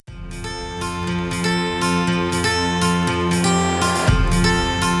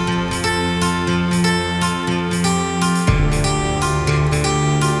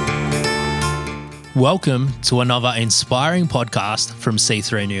Welcome to another inspiring podcast from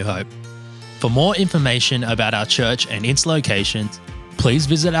C3 New Hope. For more information about our church and its locations, please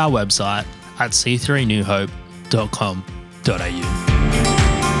visit our website at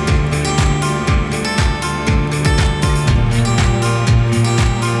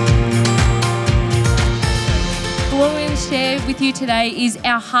What we're going to share with you today is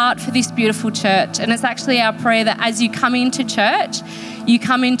our heart for this beautiful church. And it's actually our prayer that as you come into church, you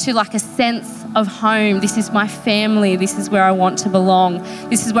come into like a sense of home. This is my family. This is where I want to belong.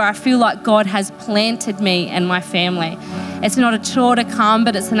 This is where I feel like God has planted me and my family. It's not a chore to come,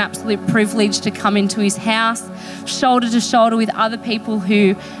 but it's an absolute privilege to come into his house, shoulder to shoulder with other people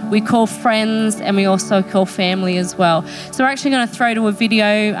who we call friends and we also call family as well. So we're actually going to throw to a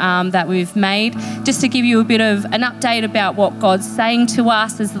video that we've made just to give you a bit of an update about what God's saying to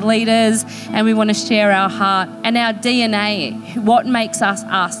us as the leaders, and we want to share our heart and our DNA, what makes us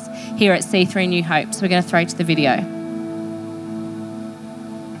us here at C3 New Hope. So we're going to throw to the video.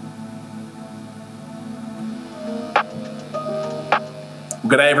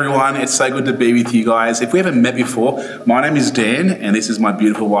 G'day everyone, it's so good to be with you guys. If we haven't met before, my name is Dan and this is my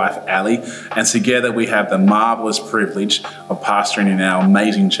beautiful wife Ali, and together we have the marvellous privilege of pastoring in our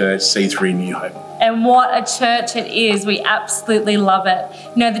amazing church, C3 New Hope. And what a church it is. We absolutely love it.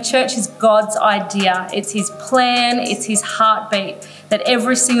 You know, the church is God's idea. It's his plan, it's his heartbeat, that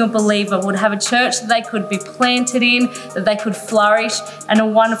every single believer would have a church that they could be planted in, that they could flourish, and a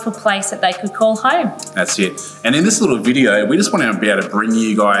wonderful place that they could call home. That's it. And in this little video, we just want to be able to bring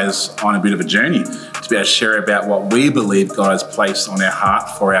you guys on a bit of a journey, to be able to share about what we believe God has placed on our heart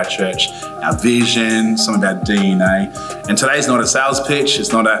for our church, our vision, some of our DNA. And today's not a sales pitch.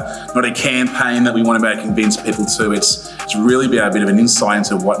 It's not a campaign that we want to be able to convince people to. It's really be a bit of an insight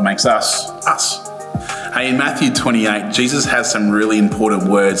into what makes us, us. Hey, in Matthew 28, Jesus has some really important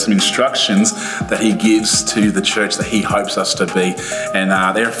words, some instructions that he gives to the church that he hopes us to be. And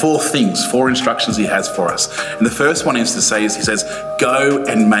there are four instructions he has for us. And the first one is he says, go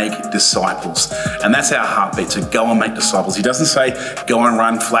and make disciples. And that's our heartbeat, to go and make disciples. He doesn't say go and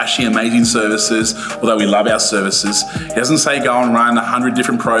run flashy, amazing services, although we love our services. He doesn't say go and run 100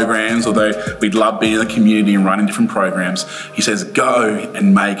 different programs, although we'd love being in the community and running different programs. He says, go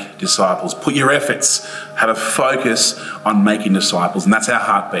and make disciples. Put your efforts, have a focus on making disciples. And that's our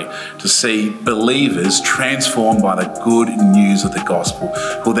heartbeat, to see believers transformed by the good news of the gospel,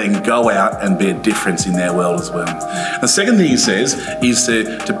 who then go out and be a difference in their world as well. The second thing he says is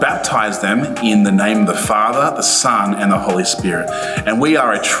to baptize them in the name of the Father, the Son, and the Holy Spirit. And we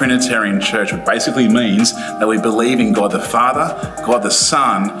are a Trinitarian church, which basically means that we believe in God the Father, God the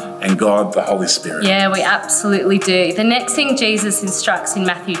Son, and God the Holy Spirit. Yeah, we absolutely do. The next thing Jesus instructs in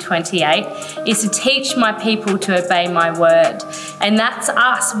Matthew 28 is to teach my people to obey my word. And that's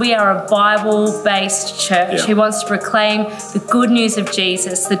us. We are a Bible-based church who wants to proclaim the good news of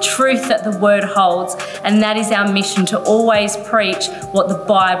Jesus, the truth that the word holds, and that is our mission, to always preach what the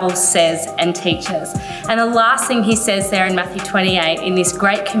Bible says and teaches. And the last thing he says there in Matthew 28 in this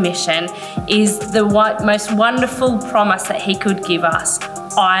Great Commission is the most wonderful promise that he could give us.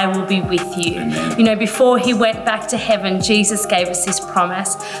 I will be with you. Amen. You know, before he went back to heaven, Jesus gave us this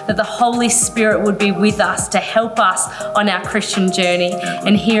promise that the Holy Spirit would be with us to help us on our Christian journey.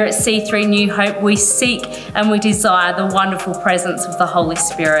 And here at C3 New Hope, we seek and we desire the wonderful presence of the Holy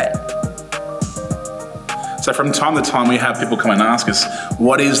Spirit. So from time to time, we have people come and ask us,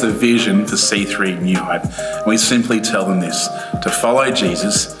 what is the vision for C3 New Hope? And we simply tell them this: to follow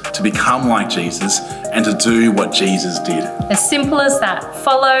Jesus, to become like Jesus, and to do what Jesus did. As simple as that.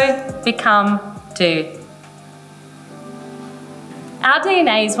 Follow, become, do. Our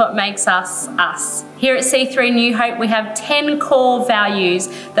DNA is what makes us us. Here at C3 New Hope, we have 10 core values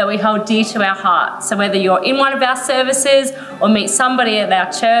that we hold dear to our heart. So whether you're in one of our services or meet somebody at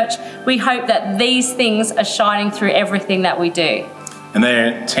our church, we hope that these things are shining through everything that we do. And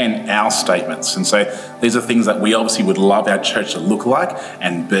they're 10 our statements. And so these are things that we obviously would love our church to look like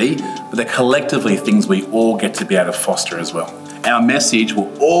and be, but they're collectively things we all get to be able to foster as well. Our message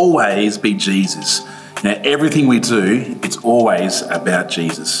will always be Jesus. Now, everything we do, it's always about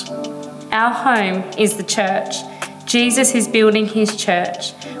Jesus. Our home is the church. Jesus is building his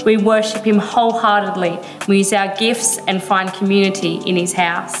church. We worship him wholeheartedly. We use our gifts and find community in his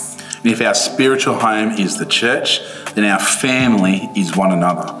house. And if our spiritual home is the church, then our family is one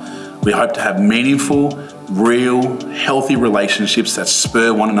another. We hope to have meaningful, real, healthy relationships that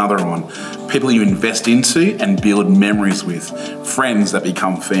spur one another on. People you invest into and build memories with. Friends that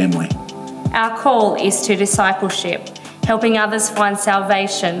become family. Our call is to discipleship, helping others find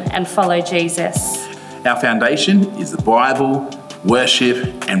salvation and follow Jesus. Our foundation is the Bible,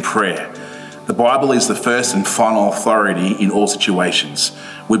 worship, and prayer. The Bible is the first and final authority in all situations.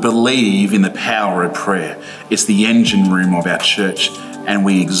 We believe in the power of prayer. It's the engine room of our church, and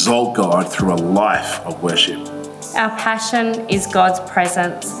we exalt God through a life of worship. Our passion is God's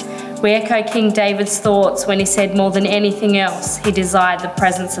presence. We echo King David's thoughts when he said more than anything else, he desired the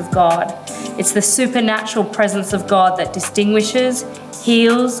presence of God. It's the supernatural presence of God that distinguishes,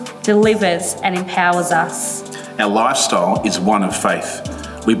 heals, delivers, and empowers us. Our lifestyle is one of faith.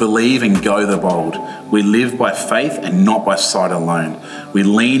 We believe and go the bold. We live by faith and not by sight alone. We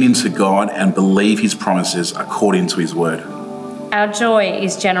lean into God and believe his promises according to his word. Our joy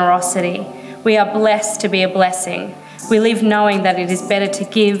is generosity. We are blessed to be a blessing. We live knowing that it is better to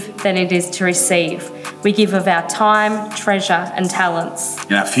give than it is to receive. We give of our time, treasure, and talents.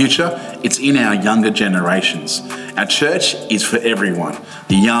 In our future, it's in our younger generations. Our church is for everyone,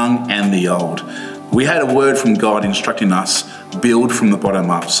 the young and the old. We had a word from God instructing us, build from the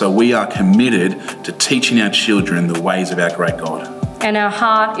bottom up. So we are committed to teaching our children the ways of our great God. And our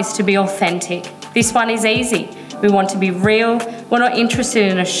heart is to be authentic. This one is easy. We want to be real. We're not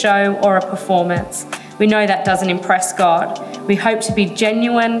interested in a show or a performance. We know that doesn't impress God. We hope to be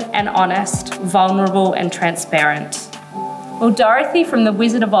genuine and honest, vulnerable and transparent. Well, Dorothy from The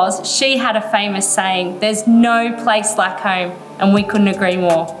Wizard of Oz, she had a famous saying, there's no place like home, and we couldn't agree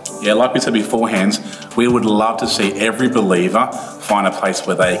more. Yeah, like we said beforehand, we would love to see every believer find a place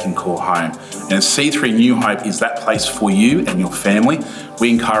where they can call home. And C3 New Hope is that place for you and your family. We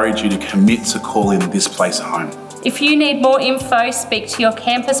encourage you to commit to calling this place home. If you need more info, speak to your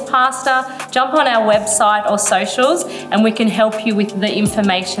campus pastor, jump on our website or socials, and we can help you with the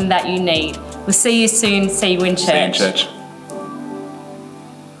information that you need. We'll see you soon. See you in church. See you in church.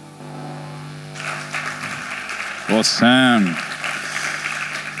 Awesome.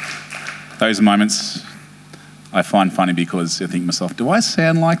 Those moments I find funny because I think to myself, do I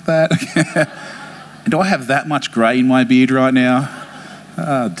sound like that? Do I have that much grey in my beard right now?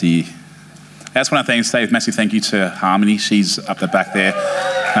 Oh dear. That's one of the things, say a massive thank you to Harmony. She's up the back there.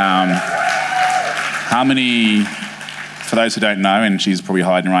 Harmony, for those who don't know, and she's probably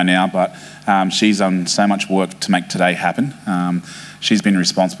hiding right now, but she's done so much work to make today happen. She's been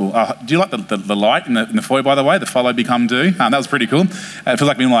responsible. Do you like the light in the foyer, by the way? The follow, become, do. That was pretty cool. It feels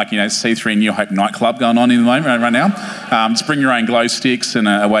like being like, C3 New Hope nightclub going on in the moment right now. Just bring your own glow sticks and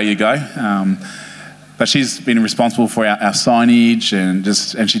away you go. But she's been responsible for our signage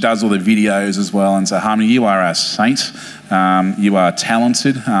and she does all the videos as well. And so, Harmony, you are a saint. You are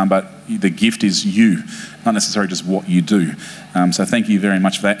talented, but the gift is you, not necessarily just what you do. So thank you very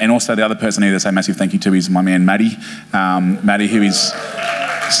much for that. And also the other person I need to say a massive thank you to is my man, Maddie. Maddie, who is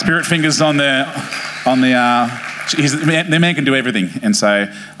spirit fingers on the the man can do everything. And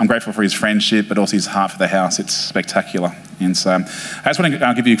so I'm grateful for his friendship, but also his heart for the house. It's spectacular. And so I just want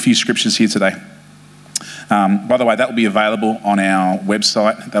to give you a few scriptures here today. By the way, that will be available on our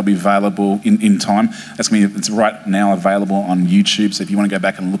website. That'll be available in time. It's right now available on YouTube. So if you want to go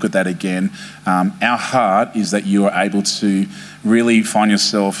back and look at that again, our heart is that you are able to really find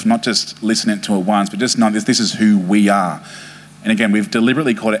yourself not just listening to it once, but just know this is who we are. And again, we've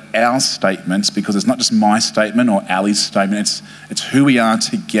deliberately called it our statements because it's not just my statement or Ali's statement. It's who we are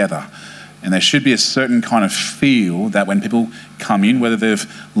together. And there should be a certain kind of feel that when people come in, whether they're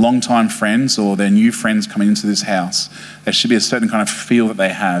long-time friends or they're new friends coming into this house, there should be a certain kind of feel that they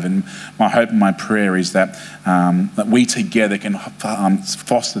have. And my hope and my prayer is that we together can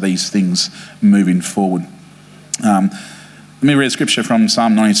foster these things moving forward. Let me read a scripture from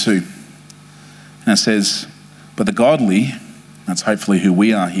Psalm 92. And it says, "But the godly," that's hopefully who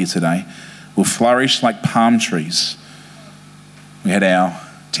we are here today, "will flourish like palm trees." We had our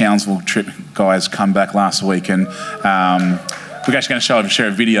Townsville trip guys come back last week, and we're actually going to share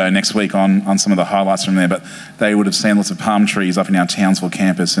a video next week on some of the highlights from there, but they would have seen lots of palm trees up in our Townsville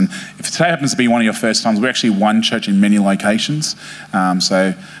campus. And if today happens to be one of your first times, we're actually one church in many locations.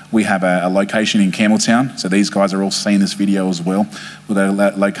 So we have a location in Campbelltown, so these guys are all seeing this video as well, with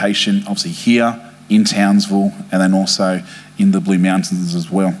a location obviously here in Townsville and then also in the Blue Mountains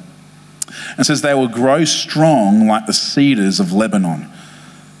as well. And it says, "They will grow strong like the cedars of Lebanon,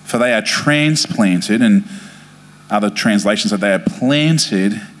 for they are transplanted," and other translations that they are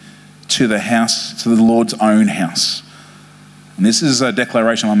planted to the Lord's own house. And this is a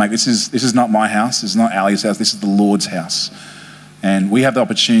declaration I'll make. This is not my house. This is not Ali's house. This is the Lord's house. And we have the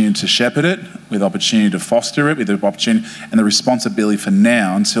opportunity to shepherd it, with the opportunity to foster it, with the opportunity and the responsibility for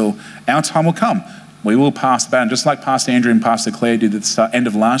now until our time will come. We will pass the baton, just like Pastor Andrew and Pastor Claire did at the end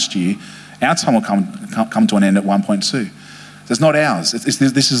of last year. Our time will come to an end at 1.2. It's not ours.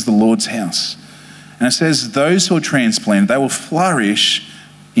 This is the Lord's house. And it says, "Those who are transplanted, they will flourish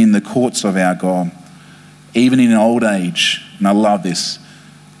in the courts of our God. Even in old age, and I love this,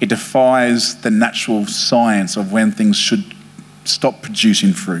 it defies the natural science of when things should stop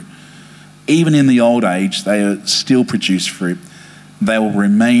producing fruit. Even in the old age, they are still produce fruit. They will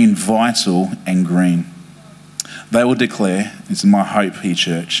remain vital and green. They will declare, this is my hope here,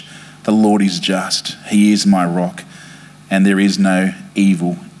 church, the Lord is just. He is my rock, and there is no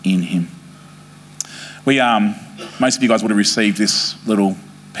evil in him. Most of you guys would have received this little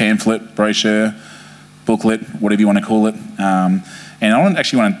pamphlet, brochure, booklet, whatever you want to call it. And I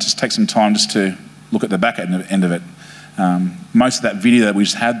actually want to just take some time just to look at the back end of it. Most of that video that we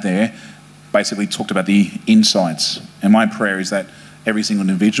just had there basically talked about the insides. And my prayer is that every single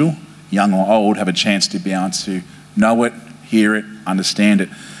individual, young or old, have a chance to be able to know it, hear it, understand it.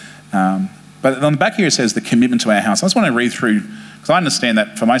 But on the back here it says the commitment to our house. I just want to read through, because I understand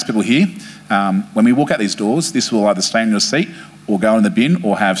that for most people here, when we walk out these doors, this will either stay in your seat or go in the bin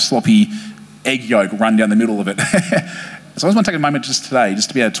or have sloppy egg yolk run down the middle of it. So I just want to take a moment just today just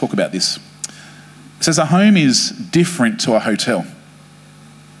to be able to talk about this. It says a home is different to a hotel.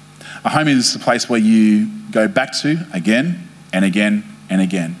 A home is a place where you go back to again and again and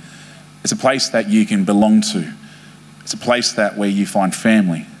again. It's a place that you can belong to. It's a place where you find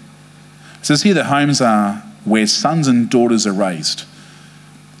family. It says here that homes are where sons and daughters are raised.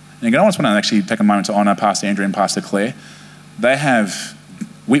 And again, I just want to actually take a moment to honour Pastor Andrew and Pastor Claire.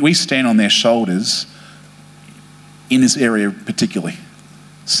 We stand on their shoulders in this area particularly.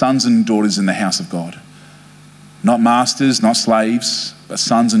 Sons and daughters in the house of God. Not masters, not slaves, but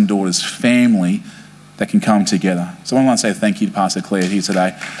sons and daughters, family that can come together. So I want to say thank you to Pastor Claire here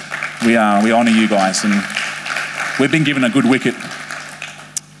today. We honour you guys, and we've been given a good wicket.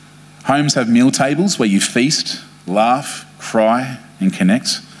 Homes have meal tables where you feast, laugh, cry, and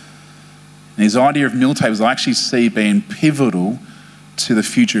connect. And this idea of meal tables I actually see being pivotal to the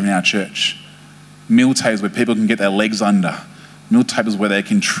future of our church. Meal tables where people can get their legs under. Meal tables where they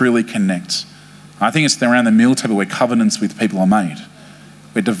can truly connect. I think it's around the meal table where covenants with people are made,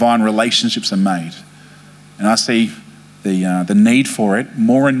 where divine relationships are made. And I see the need for it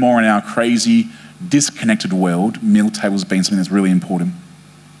more and more in our crazy, disconnected world, meal tables being something that's really important.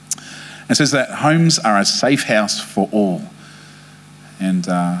 It says that homes are a safe house for all. And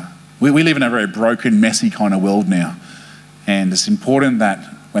we live in a very broken, messy kind of world now. And it's important that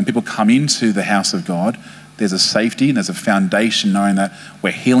when people come into the house of God, there's a safety and there's a foundation knowing that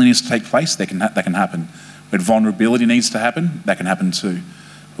where healing needs to take place, that can happen. Where vulnerability needs to happen, that can happen too.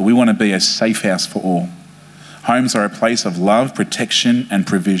 But we want to be a safe house for all. Homes are a place of love, protection, and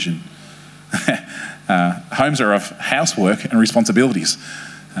provision. Homes are of housework and responsibilities.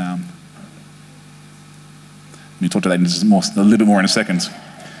 We'll talk to that a little bit more in a second.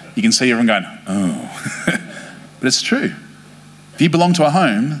 You can see everyone going, oh. But it's true. If you belong to a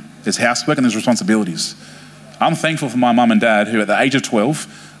home, there's housework and there's responsibilities. I'm thankful for my mum and dad who at the age of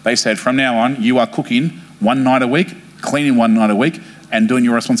 12, they said from now on, you are cooking one night a week, cleaning one night a week, and doing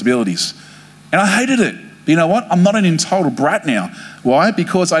your responsibilities. And I hated it. But you know what? I'm not an entitled brat now. Why?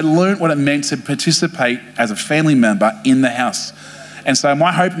 Because I learned what it meant to participate as a family member in the house. And so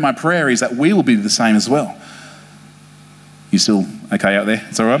my hope and my prayer is that we will be the same as well. You still okay out there?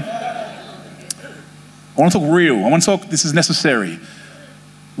 It's all right? I want to talk real. I want to talk, this is necessary.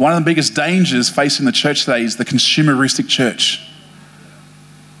 One of the biggest dangers facing the church today is the consumeristic church.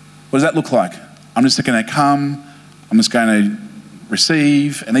 What does that look like? I'm just going to come, I'm just going to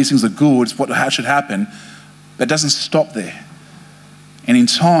receive, and these things are good, it's how it should happen. But it doesn't stop there. And in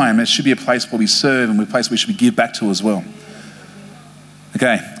time, it should be a place where we serve and a place we should give back to as well.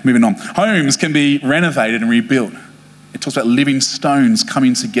 Okay, moving on. Homes can be renovated and rebuilt. It talks about living stones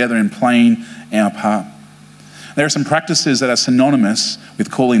coming together and playing our part. There are some practices that are synonymous with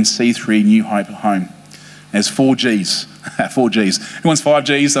calling C3 New Hope home. There's 4 Gs. 4 Gs. Who wants 5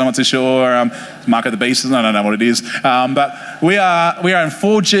 Gs? I'm not too sure. Mark of the Beast, I don't know what it is. But we are in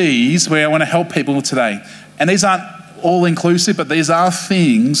 4 Gs where I want to help people today. And these aren't all inclusive, but these are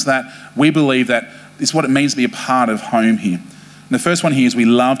things that we believe that is what it means to be a part of home here. And the first one here is we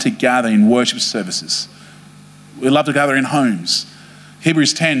love to gather in worship services. We love to gather in homes.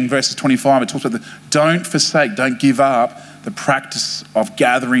 Hebrews 10 verses 25, it talks about don't give up the practice of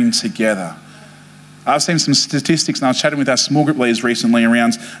gathering together. I've seen some statistics, and I was chatting with our small group leaders recently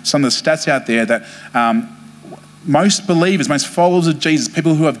around some of the stats out there that most believers, most followers of Jesus,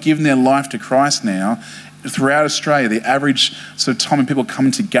 people who have given their life to Christ now, throughout Australia, the average sort of time when people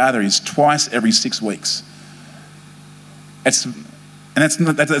come to gather is twice every 6 weeks. That's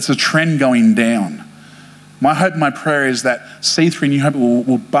a trend going down. My hope and my prayer is that C3 New Hope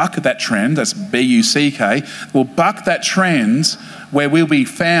will buck that trend, that's B-U-C-K, will buck that trend where we'll be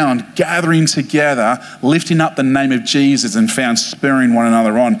found gathering together, lifting up the name of Jesus and found spurring one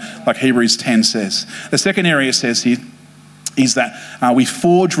another on, like Hebrews 10 says. The second area it says here is that we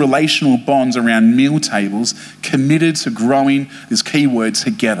forge relational bonds around meal tables, committed to growing, this key word,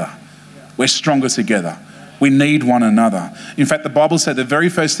 together. We're stronger together. We need one another. In fact, the Bible said, the very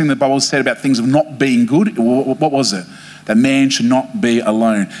first thing the Bible said about things of not being good, what was it? That man should not be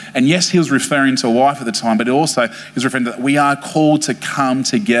alone. And yes, he was referring to a wife at the time, but also he was referring to that we are called to come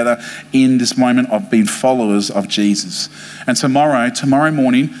together in this moment of being followers of Jesus. And tomorrow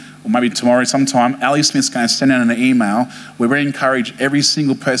morning, or maybe tomorrow sometime, Ali Smith's going to send out an email where we encourage every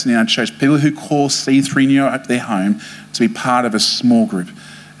single person in our church, people who call C3 New Hope their home, to be part of a small group.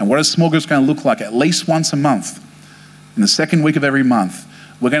 And what a small group is going to look like, at least once a month, in the second week of every month,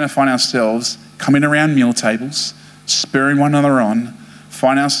 we're going to find ourselves coming around meal tables, spurring one another on,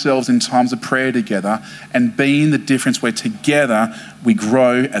 find ourselves in times of prayer together, and being the difference where together we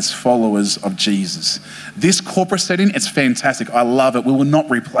grow as followers of Jesus. This corporate setting, it's fantastic. I love it. We will not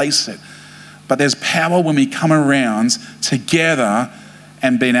replace it. But there's power when we come around together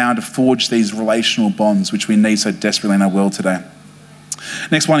and being able to forge these relational bonds, which we need so desperately in our world today.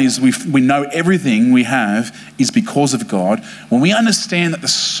 Next one is we know everything we have is because of God. When we understand that the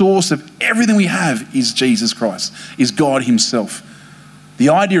source of everything we have is Jesus Christ, is God himself, the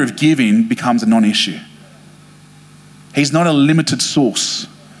idea of giving becomes a non-issue. He's not a limited source.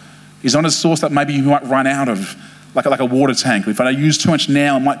 He's not a source that maybe you might run out of, like a water tank. If I use too much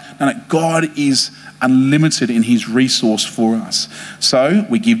now, God is unlimited in his resource for us. So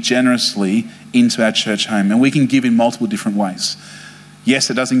we give generously into our church home, and we can give in multiple different ways.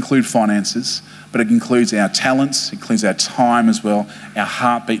 Yes, it does include finances, but it includes our talents, it includes our time as well, our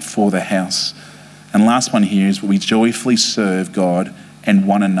heartbeat for the house. And last one here is we joyfully serve God and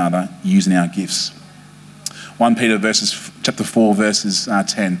one another using our gifts. 1 Peter chapter 4, verses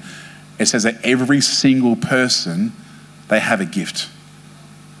 10, it says that every single person, they have a gift.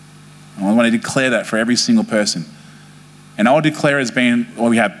 And I want to declare that for every single person. And I'll declare it as being,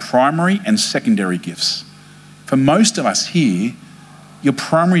 we have primary and secondary gifts. For most of us here, your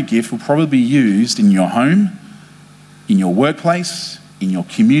primary gift will probably be used in your home, in your workplace, in your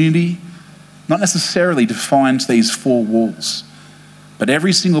community, not necessarily defined to these four walls. But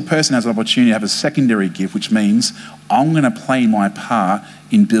every single person has an opportunity to have a secondary gift, which means I'm going to play my part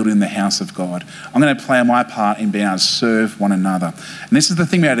in building the house of God. I'm going to play my part in being able to serve one another. And this is the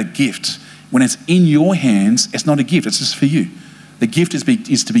thing about a gift. When it's in your hands, it's not a gift, it's just for you. The gift is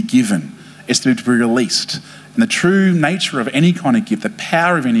to be given. It's to be released. And the true nature of any kind of gift, the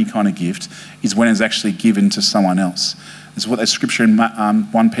power of any kind of gift, is when it's actually given to someone else. This is what that scripture in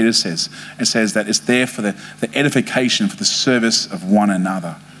 1 Peter says. It says that it's there for the edification, for the service of one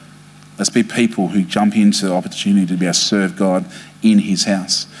another. Let's be people who jump into the opportunity to be able to serve God in his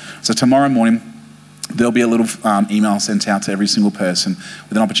house. So tomorrow morning, there'll be a little email sent out to every single person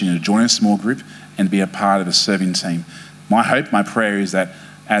with an opportunity to join a small group and be a part of a serving team. My hope, my prayer is that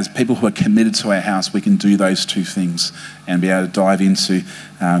as people who are committed to our house, we can do those two things and be able to dive into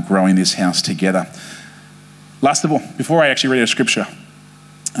growing this house together. Last of all, before I actually read a scripture,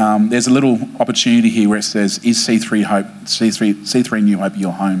 there's a little opportunity here where it says, is C3 New Hope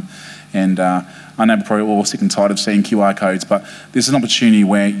your home? And I know we're probably all sick and tired of seeing QR codes, but this is an opportunity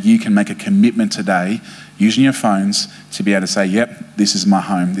where you can make a commitment today using your phones to be able to say, yep, this is my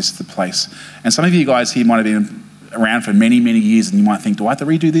home, this is the place. And some of you guys here might have been around for many, many years, and you might think, do I have to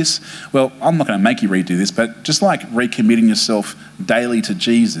redo this? Well, I'm not going to make you redo this, but just like recommitting yourself daily to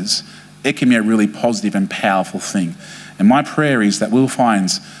Jesus, it can be a really positive and powerful thing. And my prayer is that we'll find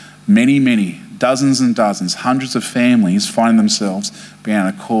many, dozens and dozens, hundreds of families find themselves being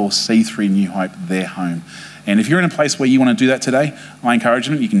able to call C3 New Hope their home. And if you're in a place where you want to do that today, I encourage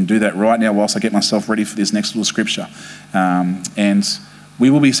you can do that right now whilst I get myself ready for this next little scripture. And we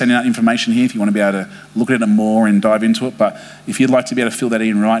will be sending out information here if you want to be able to look at it more and dive into it. But if you'd like to be able to fill that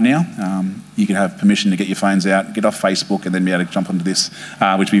in right now, you can have permission to get your phones out, get off Facebook, and then be able to jump onto this,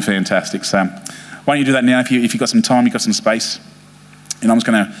 which would be fantastic. So why don't you do that now if you've got some time, you've got some space. And I'm just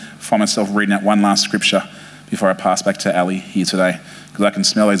going to find myself reading out one last scripture before I pass back to Ali here today, because I can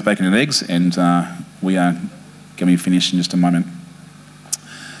smell those bacon and eggs, and we are going to be finished in just a moment.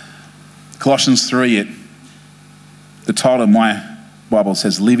 Colossians 3, the title of my Bible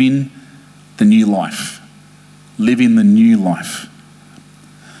says, living the new life. Living the new life.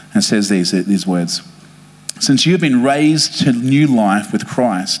 And it says these words. Since you have been raised to new life with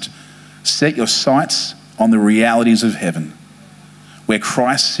Christ, set your sights on the realities of heaven, where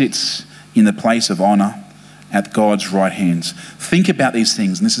Christ sits in the place of honor at God's right hand. Think about these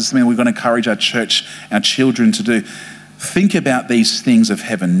things, and this is something we're going to encourage our church, our children to do. Think about these things of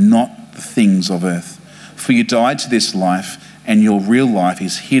heaven, not the things of earth. For you died to this life, and your real life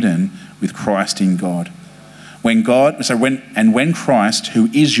is hidden with Christ in God. When Christ, who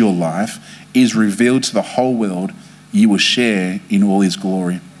is your life, is revealed to the whole world, you will share in all his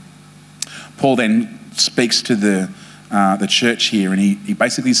glory. Paul then speaks to the church here, and he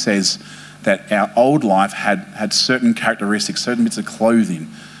basically says that our old life had certain characteristics, certain bits of clothing,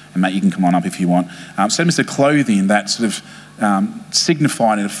 and Matt, you can come on up if you want, certain bits of clothing that sort of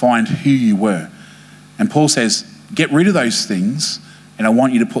signified and defined who you were. And Paul says, get rid of those things, and I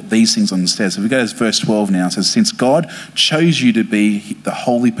want you to put these things on instead. So if we go to verse 12 now, it says, since God chose you to be the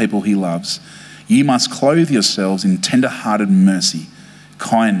holy people he loves, you must clothe yourselves in tender-hearted mercy,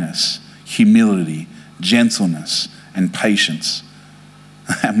 kindness, humility, gentleness, and patience.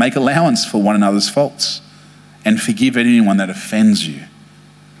 Make allowance for one another's faults and forgive anyone that offends you.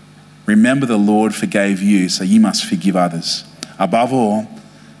 Remember the Lord forgave you, so you must forgive others. Above all,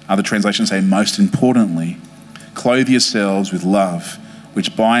 other translations say most importantly, clothe yourselves with love,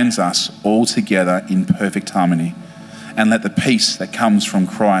 which binds us all together in perfect harmony. And let the peace that comes from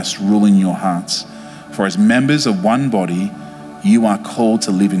Christ rule in your hearts. For as members of one body, you are called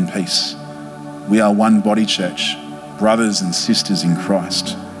to live in peace. We are one body, church, brothers and sisters in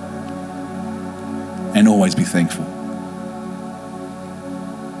Christ. And always be thankful.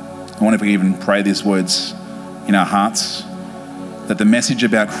 I wonder if we can even pray these words in our hearts, that the message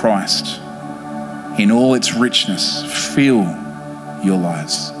about Christ, in all its richness, fill your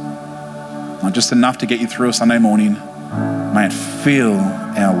lives. Not just enough to get you through a Sunday morning, may it fill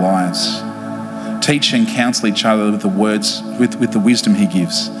our lives. Teach and counsel each other with the words, with the wisdom he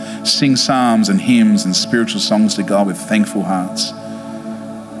gives. Sing psalms and hymns and spiritual songs to God with thankful hearts.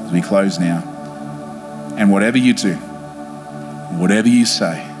 As we close now. And whatever you do, whatever you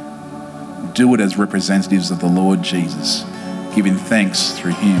say, do it as representatives of the Lord Jesus, giving thanks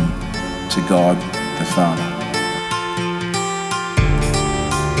through him to God the Father.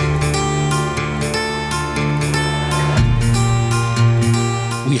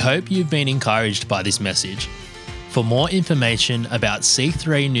 We hope you've been encouraged by this message. For more information about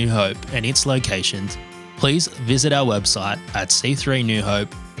C3 New Hope and its locations, please visit our website at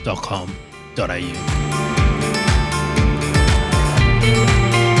c3newhope.com.au.